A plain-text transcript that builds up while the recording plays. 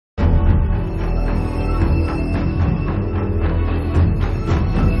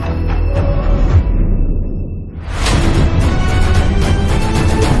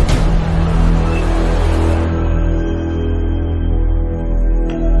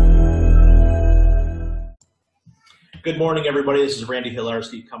Good morning, everybody. This is Randy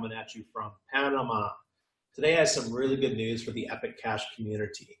Hilarski coming at you from Panama. Today I have some really good news for the Epic Cash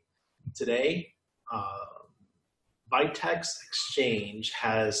community. Today, Vitex Exchange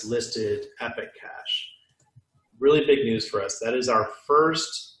has listed Epic Cash. Really big news for us. That is our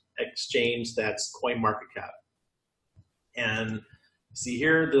first exchange that's CoinMarketCap. And see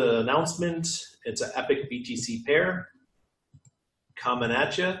here the announcement. It's an Epic BTC pair coming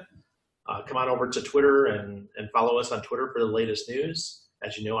at you. Come on over to Twitter and follow us on Twitter for the latest news.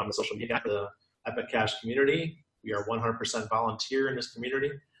 As you know, I'm a social media guy for the Epic Cash community. We are 100% volunteer in this community.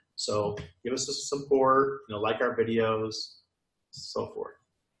 So give us some support, like our videos, so forth.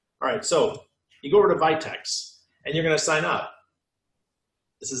 All right, so you go over to Vitex and you're going to sign up.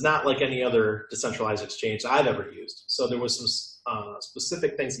 This is not like any other decentralized exchange I've ever used. So there was some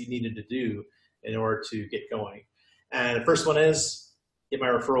specific things you needed to do in order to get going. And the first one is, get my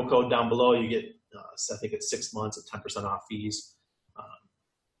referral code down below. You get, I think it's 6 months at 10% off fees.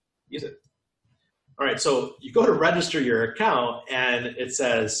 Use it. All right, so you go to register your account, and it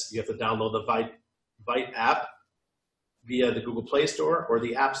says you have to download the Vite app via the Google Play Store or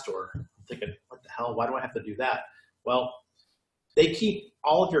the App Store. I'm thinking, what the hell? Why do I have to do that? Well, they keep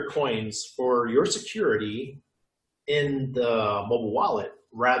all of your coins for your security in the mobile wallet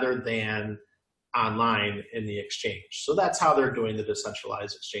rather than online in the exchange. So that's how they're doing the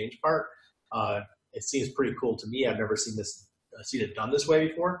decentralized exchange part. It seems pretty cool to me. I've never seen it done this way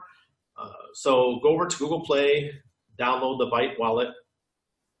before. So go over to Google Play, download the Vite wallet.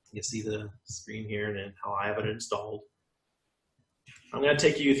 You can see the screen here and then how I have it installed. I'm going to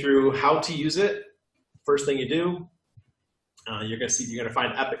take you through how to use it. First thing you do, you're going to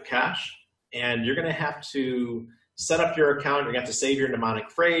find Epic Cash, and you're going to have to set up your account. You're going to have to save your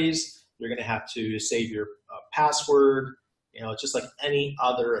mnemonic phrase. You're going to have to save your password. It's just like any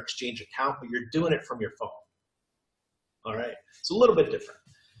other exchange account, but you're doing it from your phone. All right, it's a little bit different.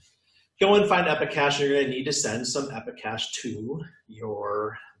 Go and find Epic Cash. You're going to need to send some Epic Cash to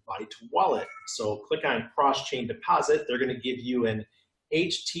your Vite wallet. So click on cross-chain deposit. They're going to give you an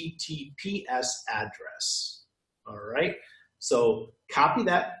HTTPS address. All right, so copy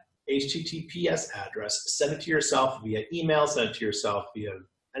that HTTPS address, send it to yourself via email, send it to yourself via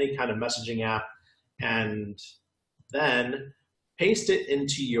any kind of messaging app, and then paste it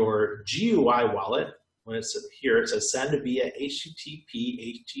into your GUI wallet. When it's here, it says send via HTTPS.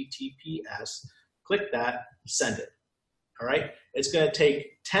 Click that, send it. All right, it's going to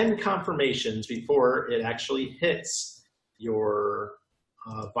take 10 confirmations before it actually hits your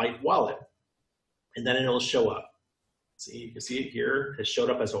Vite wallet, and then it'll show up. See, you can see it here. It showed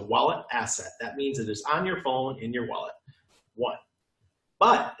up as a wallet asset. That means it is on your phone in your wallet. 1.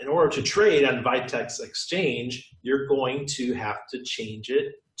 But in order to trade on Vitex Exchange, you're going to have to change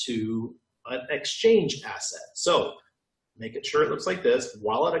it to an exchange asset. So make it sure it looks like this: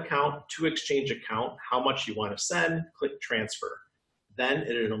 wallet account to exchange account, how much you want to send, click transfer. Then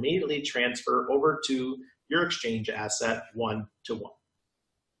it'll immediately transfer over to your exchange asset 1-to-1.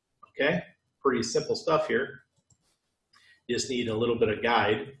 Okay, pretty simple stuff here. You just need a little bit of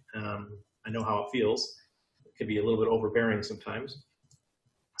guide. I know how it feels. It can be a little bit overbearing sometimes.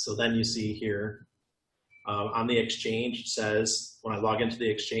 So then you see here on the exchange, it says, when I log into the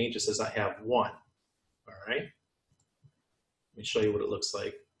exchange, it says I have 1. All right. Let me show you what it looks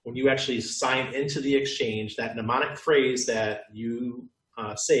like. When you actually sign into the exchange, that mnemonic phrase that you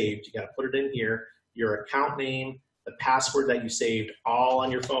saved, you got to put it in here, your account name, the password that you saved, all on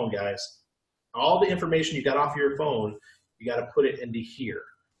your phone, guys. All the information you got off your phone, you got to put it into here.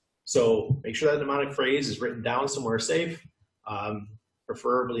 So make sure that mnemonic phrase is written down somewhere safe.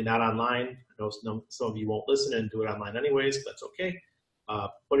 Preferably not online. I know some of you won't listen and do it online anyways, but that's okay.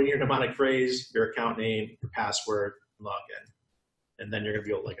 Put in your mnemonic phrase, your account name, your password, log in. And then you're going to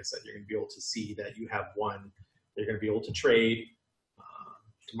be able, like I said, you're going to be able to see that you have 1. You're going to be able to trade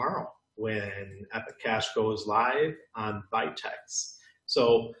tomorrow when Epic Cash goes live on Vitex.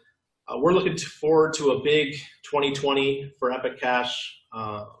 So we're looking forward to a big 2020 for Epic Cash.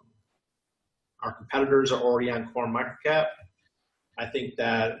 Our competitors are already on CoinMarketCap. I think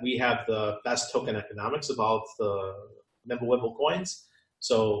that we have the best token economics of all the Mimblewimble coins.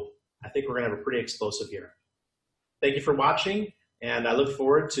 So I think we're going to have a pretty explosive year. Thank you for watching, and I look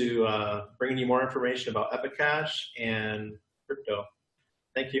forward to bringing you more information about Epic Cash and crypto.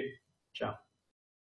 Thank you. Ciao.